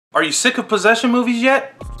Are you sick of possession movies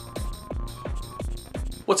yet?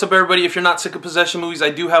 What's up everybody? If you're not sick of possession movies, I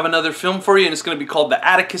do have another film for you and it's going to be called The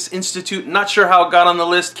Atticus Institute. Not sure how it got on the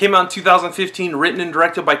list. Came out in 2015, written and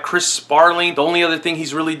directed by Chris Sparling. The only other thing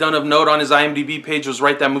he's really done of note on his IMDb page was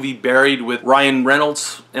write that movie Buried with Ryan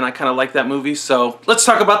Reynolds, and I kind of like that movie. So let's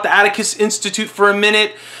talk about The Atticus Institute for a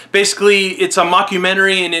minute. Basically, it's a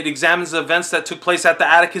mockumentary and it examines the events that took place at the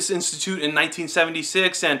Atticus Institute in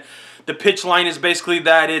 1976, and the pitch line is basically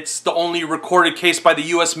that it's the only recorded case by the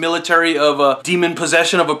US military of a demon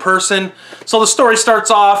possession of a person. So the story starts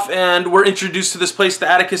off and we're introduced to this place, the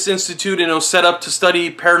Atticus Institute, and it was set up to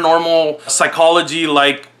study paranormal psychology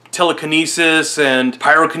like telekinesis and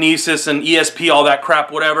pyrokinesis and ESP, all that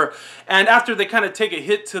crap, whatever. And after they kind of take a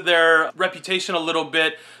hit to their reputation a little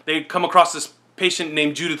bit, they come across this patient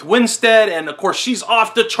named Judith Winstead, and of course she's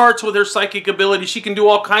off the charts with her psychic ability. She can do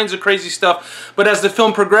all kinds of crazy stuff, but as the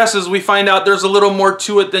film progresses we find out there's a little more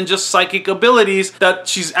to it than just psychic abilities, that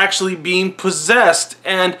she's actually being possessed.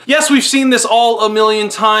 And yes, we've seen this all a million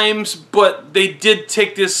times, but they did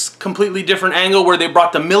take this completely different angle where they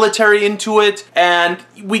brought the military into it, and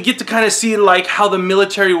we get to kind of see like how the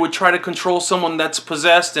military would try to control someone that's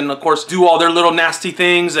possessed and of course do all their little nasty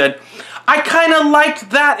things. And I kind of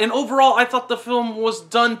liked that, and overall I thought the film was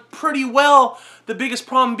done pretty well. The biggest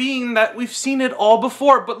problem being that we've seen it all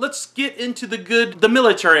before. But let's get into the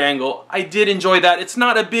military angle. I did enjoy that. It's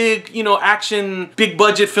not a big, action, big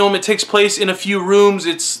budget film. It takes place in a few rooms.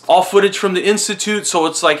 It's all footage from the Institute, so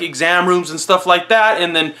it's like exam rooms and stuff like that,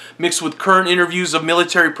 and then mixed with current interviews of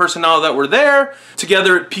military personnel that were there.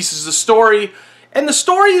 Together it pieces the story. And the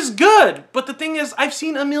story is good, but the thing is, I've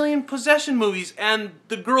seen a million possession movies, and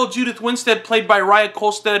the girl Judith Winstead, played by Raya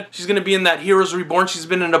Kolstad, she's going to be in that Heroes Reborn, she's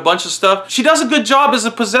been in a bunch of stuff. She does a good job as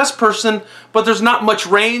a possessed person, but there's not much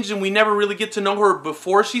range, and we never really get to know her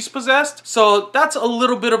before she's possessed. So that's a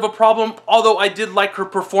little bit of a problem, although I did like her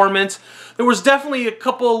performance. There was definitely a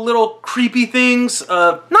couple little creepy things.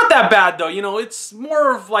 Not that bad though, it's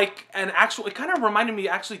more of like an actual, it kind of reminded me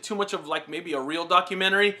actually too much of like maybe a real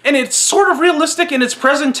documentary. And it's sort of realistic in its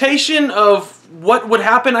presentation of what would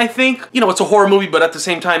happen, I think. It's a horror movie, but at the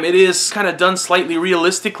same time it is kind of done slightly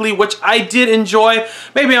realistically, which I did enjoy.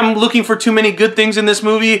 Maybe I'm looking for too many good things in this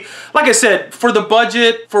movie. Like I said, for the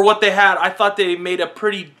budget, for what they had, I thought they made a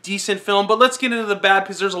pretty decent film. But let's get into the bad,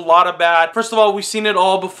 because there's a lot of bad. First of all, we've seen it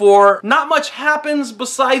all before. Not much happens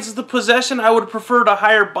besides the possession. I would prefer a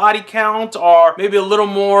higher body count or maybe a little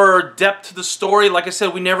more depth to the story. Like I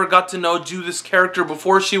said, we never got to know Judith's character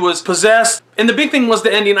before she was possessed. And the big thing was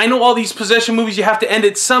the ending. I know all these possession movies, you have to end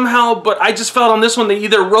it somehow, but I just felt on this one they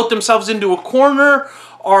either wrote themselves into a corner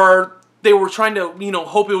or they were trying to,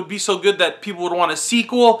 hope it would be so good that people would want a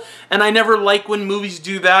sequel, and I never like when movies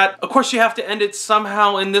do that. Of course, you have to end it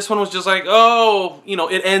somehow, and this one was just like, oh,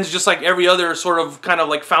 it ends just like every other sort of kind of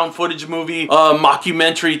like found footage movie,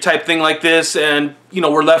 mockumentary type thing like this, and,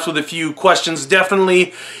 we're left with a few questions,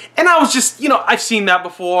 definitely. And I was just, I've seen that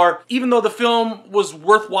before. Even though the film was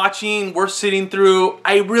worth watching, worth sitting through,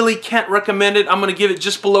 I really can't recommend it. I'm going to give it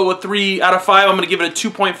just below a 3 out of 5. I'm going to give it a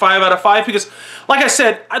 2.5 out of 5 because, like I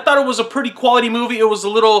said, I thought it was a pretty quality movie. It was a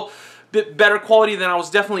little bit better quality than I was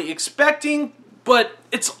definitely expecting, but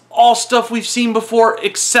it's all stuff we've seen before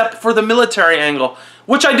except for the military angle,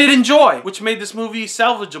 which I did enjoy, which made this movie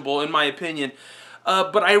salvageable in my opinion.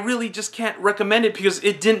 But I really just can't recommend it because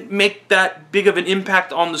it didn't make that big of an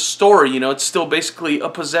impact on the story. It's still basically a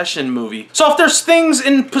possession movie. So if there's things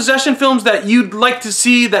in possession films that you'd like to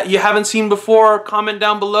see that you haven't seen before, comment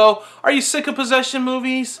down below. Are you sick of possession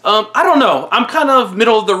movies? I don't know. I'm kind of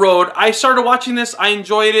middle of the road. I started watching this, I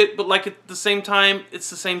enjoyed it, but like at the same time, it's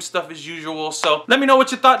the same stuff as usual. So let me know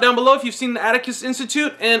what you thought down below if you've seen the Atticus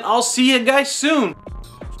Institute, and I'll see you guys soon.